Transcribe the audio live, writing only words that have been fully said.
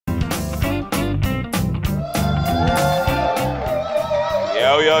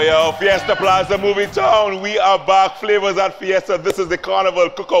Yo, Fiesta Plaza Movie Town. We are back. Flavors at Fiesta. This is the Carnival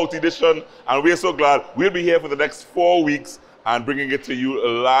Cookout Edition, and we're so glad we'll be here for the next 4 weeks and bringing it to you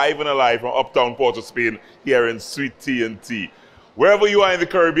live and alive from uptown Port of Spain here in Sweet T&T. Wherever you are in the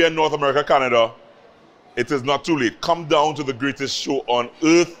Caribbean, North America, Canada, it is not too late. Come down to the greatest show on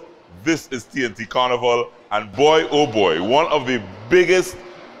earth. This is T&T Carnival, and boy, oh boy, one of the biggest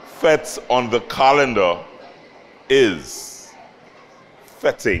fetes on the calendar is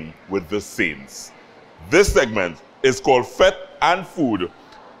Feting with the Saints. This segment is called Fete and Food,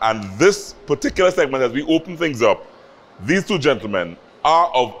 and this particular segment, as we open things up, these two gentlemen are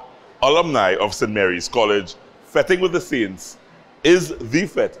of alumni of St. Mary's College. Feting with the Saints is the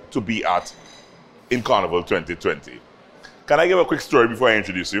fete to be at in Carnival 2020. Can I give a quick story before I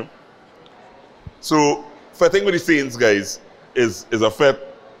introduce you? So, Feting with the Saints, guys, is a fete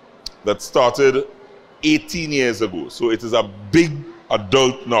that started 18 years ago. So it is a big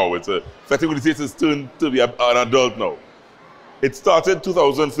adult now. It's a Fete with the Saints is turned to be an adult now. It started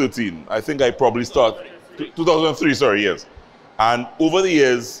 2013. I think I probably started 2003. Sorry, yes. And over the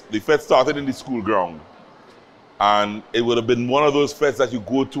years, the fete started in the school ground, and it would have been one of those fetes that you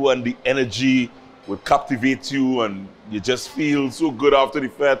go to, and the energy would captivate you, and you just feel so good after the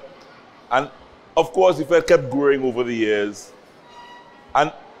fete. And of course, the fete kept growing over the years,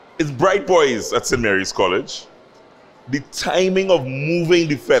 and it's bright boys at St. Mary's College. The timing of moving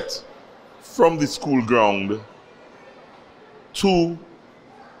the fete from the school ground to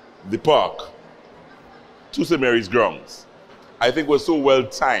the park, to St. Mary's grounds, I think was so well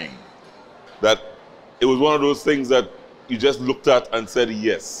timed that it was one of those things that you just looked at and said,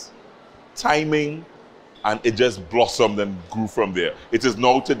 yes, timing, and it just blossomed and grew from there. It is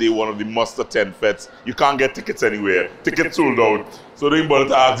now today one of the must-attend fetes. You can't get tickets anywhere. Tickets sold out. So don't bother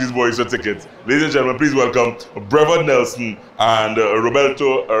to ask these boys for tickets. Ladies and gentlemen, please welcome Brevard Nelson and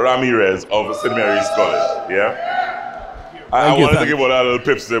Roberto Ramirez of St. Mary's College. Yeah? I wanted to give all that little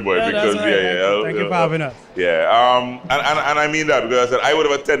pips there, boy, because Thank you for having us. Yeah, and I mean that because I said I would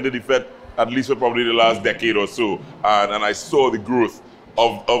have attended the fete at least for probably the last decade or so, and I saw the growth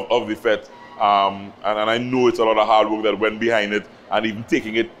of the fete. And I know it's a lot of hard work that went behind it, and even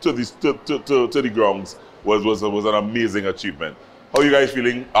taking it to the grounds was an amazing achievement. How are you guys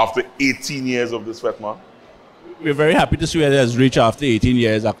feeling after 18 years of this fete, man? We're very happy to see where it has reached after 18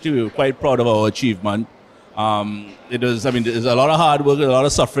 years. Actually, we're quite proud of our achievement. There's a lot of hard work, a lot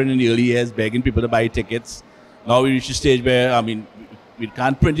of suffering in the early years, begging people to buy tickets. Now we reach a stage where, we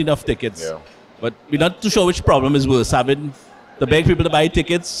can't print enough tickets. Yeah. But we're not too sure which problem is worse, having to beg people to buy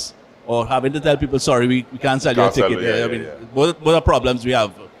tickets or having to tell people, sorry, we can't sell your ticket. Both are problems we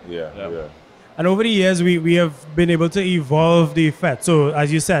have. Yeah. And over the years, we have been able to evolve the fete. So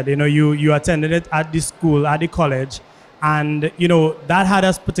as you said, you attended it at the school, at the college, and that had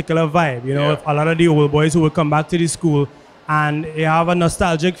a particular vibe. A lot of the old boys who would come back to the school, and they have a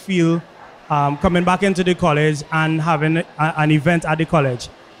nostalgic feel coming back into the college and having an event at the college.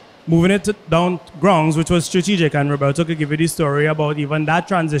 Moving it down grounds, which was strategic, and Roberto could give you the story about even that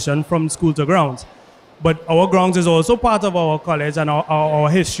transition from school to grounds. But our grounds is also part of our college and our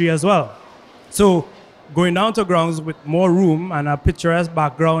history as well. So going down to grounds with more room and a picturesque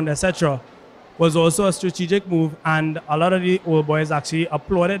background, etc., was also a strategic move, and a lot of the old boys actually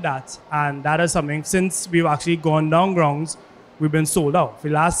applauded that. And that is something, since we've actually gone down grounds, we've been sold out. For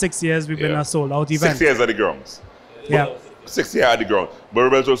the last 6 years, we've been a sold out event. 6 years at the grounds. Yeah. 6 years at the ground. But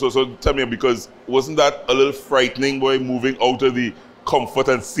Roberto, so tell me, because wasn't that a little frightening, boy, moving out of the comfort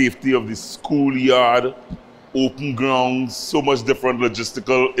and safety of the schoolyard, open grounds, so much different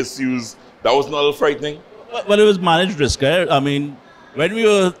logistical issues? That was not a little frightening? Well, it was managed risk. When we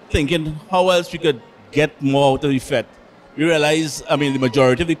were thinking how else we could get more out of the fete, we realized, the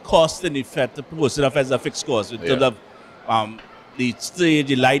majority of the cost in the fete, most of the fete is a fixed cost in terms of the stage,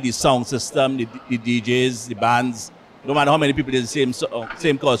 the light, the sound system, the DJs, the bands. No matter how many people, it's the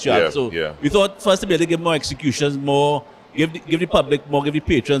same cost you have. So we thought first to be able to give more executions, more, give the public more, give the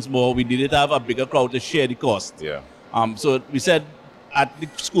patrons more. We needed to have a bigger crowd to share the cost. Yeah. So we said at the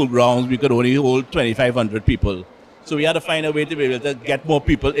school grounds we could only hold 2,500 people. So we had to find a way to be able to get more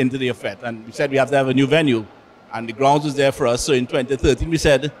people into the fete. And we said we have to have a new venue. And the grounds was there for us. So in 2013 we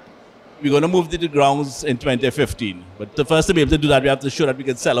said we're going to move to the grounds in 2015. But first to be able to do that, we have to show that we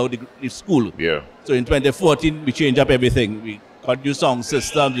can sell out the school. Yeah. So in 2014, we changed up everything. We got new sound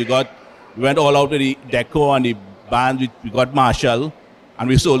systems. We went all out with the deco and the band. We got Marshall, and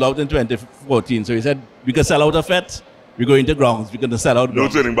we sold out in 2014. So we said we can sell out a fete. We go into grounds. We're going to sell out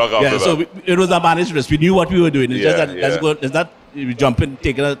grounds. No turning back after that. So it was a managed risk. We knew what we were doing. It's just that we jump in,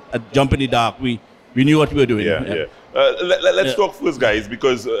 taking a jump in the dark. We knew what we were doing. Yeah. Let's talk first, guys,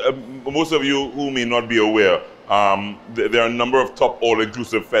 because most of you who may not be aware, there are a number of top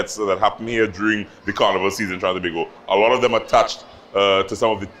all-inclusive fetes that happen here during the carnival season in Trinidad and Tobago. A lot of them attached to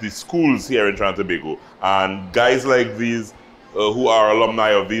some of the schools here in Trinidad and Tobago. And guys like these who are alumni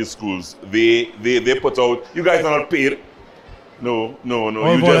of these schools, they put out, you guys are not paid. No.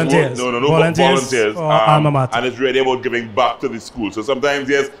 All You volunteers. Just, no, Volunteers or alma mater. and it's really about giving back to the school. So sometimes,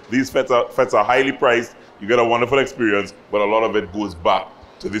 yes, these fetes are highly priced. You get a wonderful experience, but a lot of it goes back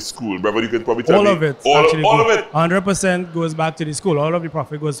to the school. Brevard, you can probably tell all me. Of it. All of it. 100% goes back to the school. All of the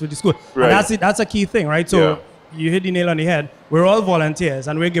profit goes to the school. Right. And that's it. That's a key thing, right? So you hit the nail on the head. We're all volunteers,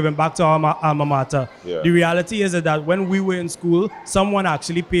 and we're giving back to our alma mater. Yeah. The reality is that when we were in school, someone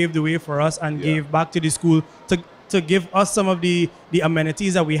actually paved the way for us and gave back to the school to give us some of the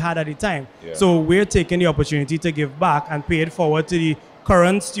amenities that we had at the time. Yeah. So we're taking the opportunity to give back and pay it forward to the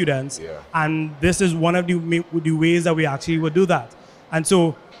current students. Yeah. And this is one of the ways that we actually would do that. And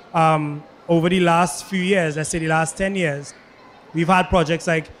so over the last few years, let's say the last 10 years, we've had projects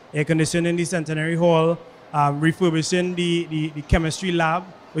like air conditioning the Centenary Hall, refurbishing the chemistry lab,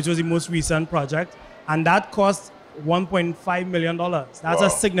 which was the most recent project. And that cost $1.5 million. That's a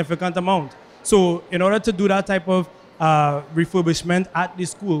significant amount. So in order to do that type of refurbishment at the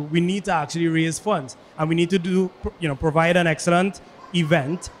school, we need to actually raise funds. And we need to provide an excellent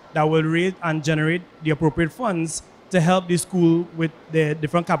event that will raise and generate the appropriate funds to help the school with the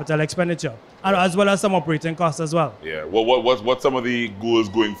different capital expenditure, and as well as some operating costs as well. Yeah. What's some of the goals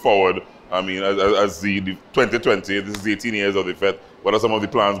going forward? I mean, as the 2020, this is 18 years of the Fete. What are some of the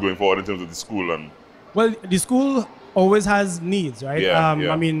plans going forward in terms of the school? And well, the school always has needs, right?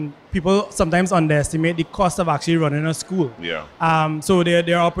 I mean, people sometimes underestimate the cost of actually running a school. Yeah. So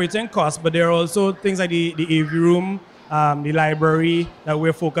there are operating costs, but there are also things like the AV room, the library that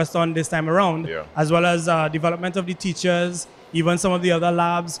we're focused on this time around, as well as development of the teachers, even some of the other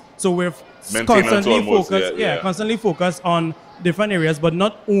labs. So we're constantly focused on different areas, but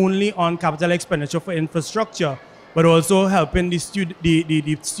not only on capital expenditure for infrastructure, but also helping the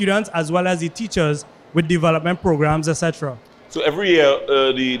students as well as the teachers with development programs, etc. So every year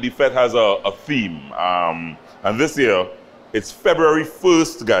the Fete has a theme, and this year it's February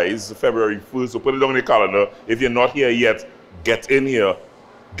 1st, guys. February 1st. So put it on the calendar. If you're not here yet, get in here,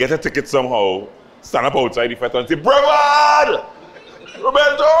 get a ticket somehow, stand up outside the Fete and say, Brevard!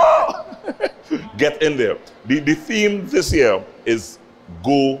 Roberto! Get in there. The theme this year is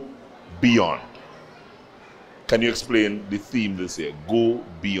Go Beyond. Can you explain the theme this year? Go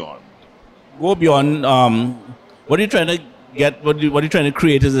Beyond. Go beyond. What you're trying to get, what you're trying to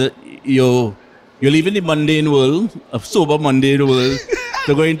create is you're leaving the mundane world, a sober mundane world,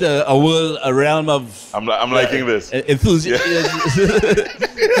 to go into a realm of. I'm liking this. Enthusiasm.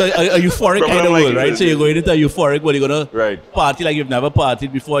 So a euphoric kind of world, right? So you're going into a euphoric world. You're gonna party like you've never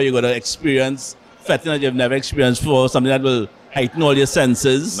partied before. You're gonna experience fete that you've never experienced before. Something that will heighten all your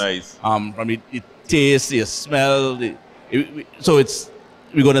senses. Nice. From the taste, your smell.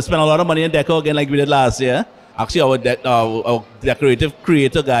 We're gonna spend a lot of money on decor again, like we did last year. Actually, our decorative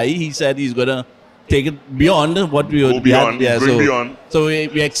creator guy, he said he's gonna take it beyond what we would beyond. So we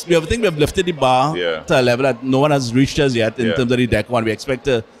think we've lifted the bar to a level that no one has reached us yet in terms of the decor, and we expect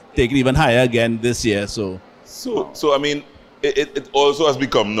to take it even higher again this year. So I mean, it also has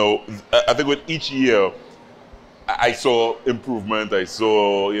become now. I think with each year, I saw improvement. I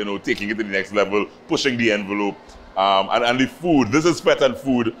saw taking it to the next level, pushing the envelope. And the food, this is Fete and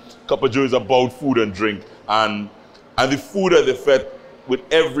Food. Cup of Joe is about food and drink. And the food at the Fete, with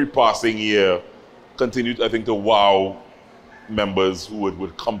every passing year, continued, I think, to wow members who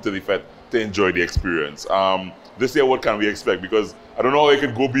would come to the Fete to enjoy the experience. This year, what can we expect? Because I don't know how it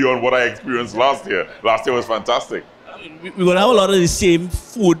could go beyond what I experienced last year. Last year was fantastic. We're going to have a lot of the same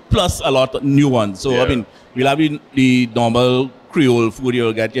food plus a lot of new ones. So, I mean, we'll have the normal Creole food.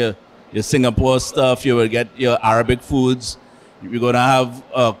 You'll get your Singapore stuff, you will get your Arabic foods. We're going to have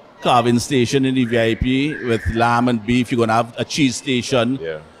a carving station in the VIP with lamb and beef. You're going to have a cheese station.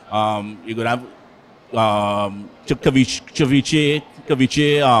 You're going to have ceviche.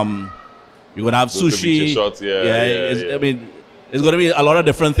 You're going to have sushi. Shots, I mean, it's going to be a lot of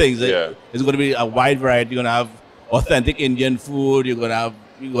different things. It's going to be a wide variety. You're going to have authentic Indian food. You're going to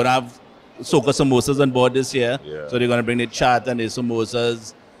have soca samosas on board this year. So they're going to bring the chaat and the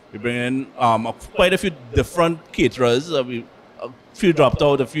samosas. We bring in quite a few different caterers. A few dropped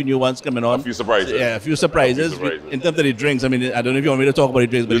out, a few new ones coming on. A few surprises. A few surprises. In terms of the drinks, I mean, I don't know if you want me to talk about the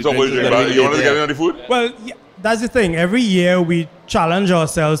drinks. But you want to get in on the food? Well, that's the thing. Every year we challenge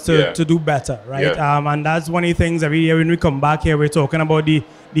ourselves to do better, right? And that's one of the things every year when we come back here, we're talking about the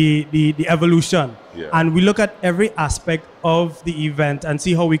the evolution. Yeah. And we look at every aspect of the event and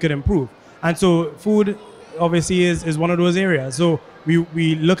see how we could improve. And so food obviously is one of those areas. So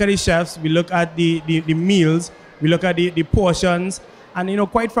we look at the chefs, we look at the meals, we look at the portions. And, you know,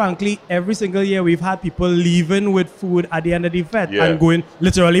 quite frankly, every single year we've had people leaving with food at the end of the fete and going,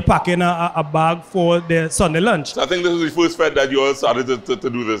 literally packing a bag for their Sunday lunch. So I think this is the first fete that you all started to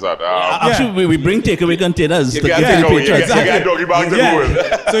do this at. Actually, we bring takeaway containers. You get doggy bags to go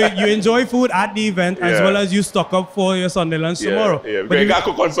with. So you enjoy food at the event as well as you stock up for your Sunday lunch tomorrow. Yeah, but you got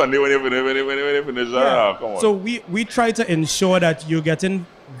to cook on Sunday when you finish. Come on. So we try to ensure that you're getting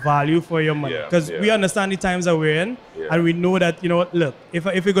value for your money, because we understand the times that we're in, and we know that, you know, look, if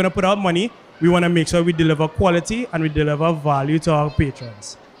we're going to put out money, we want to make sure we deliver quality and we deliver value to our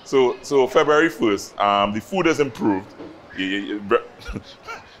patrons. So February 1st, the food has improved.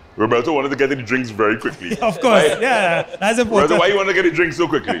 Roberto wanted to get the drinks very quickly. Of course, that's important. Roberto, why you want to get the drinks so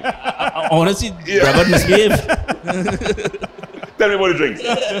quickly? Honestly, Brevard misbehave. Tell me about the drinks,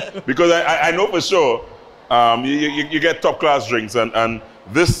 because I know for sure you get top class drinks, and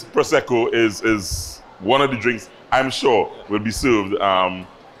this Prosecco is one of the drinks I'm sure will be served.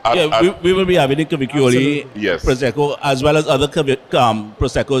 We will be having the Cavicchioli Prosecco as well as other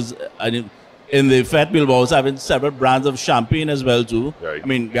Proseccos. In the fete, we'll also having several brands of champagne as well too. Right. I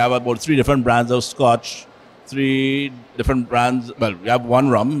mean, we have about 3 different brands of Scotch, 3 different brands. Well, we have 1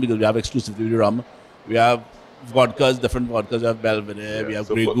 rum because we have exclusively rum. We have vodkas, different vodkas. We have Belvedere. We have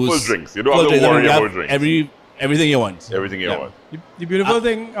Grey Goose. Full drinks. You don't have to worry about drinks. Everything you want. Everything you want. The beautiful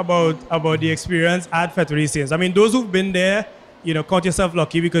thing about the experience at Fete with Saints, I mean, those who've been there, you know, count yourself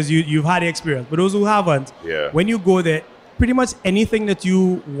lucky because you've had the experience. But those who haven't, when you go there, pretty much anything that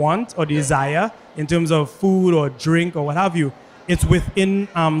you want or desire in terms of food or drink or what have you, it's within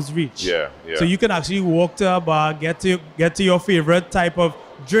arm's reach. So you can actually walk to a bar, get to your favorite type of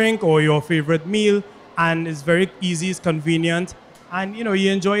drink or your favorite meal, and it's very easy, it's convenient. And, you know,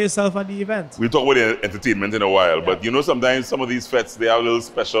 you enjoy yourself at the event. We'll talk about the entertainment in a while, but, you know, sometimes some of these fetes, they have little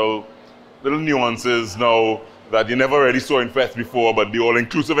special, little nuances now that you never really saw in fetes before, but the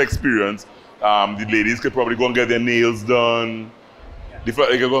all-inclusive experience. The ladies could probably go and get their nails done. They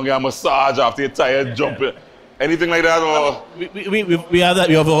could go and get a massage after you're tired, jumping. Anything like that? Or? We have that.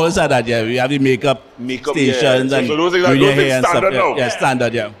 We have always had that, We have the makeup stations and so those things standard now. Yeah,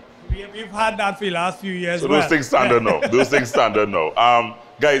 standard, We've had that for the last few years. So those things standard now. Those things standard now.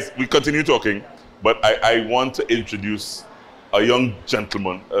 Guys, we continue talking, but I want to introduce a young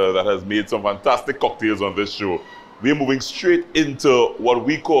gentleman that has made some fantastic cocktails on this show. We're moving straight into what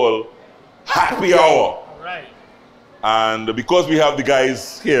we call happy hour. All right. And because we have the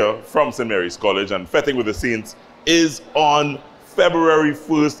guys here from St. Mary's College, and Feting with the Saints is on February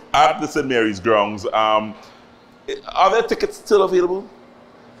 1st at the St. Mary's grounds. Are there tickets still available?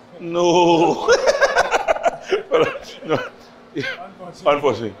 No. No.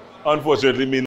 Unfortunately,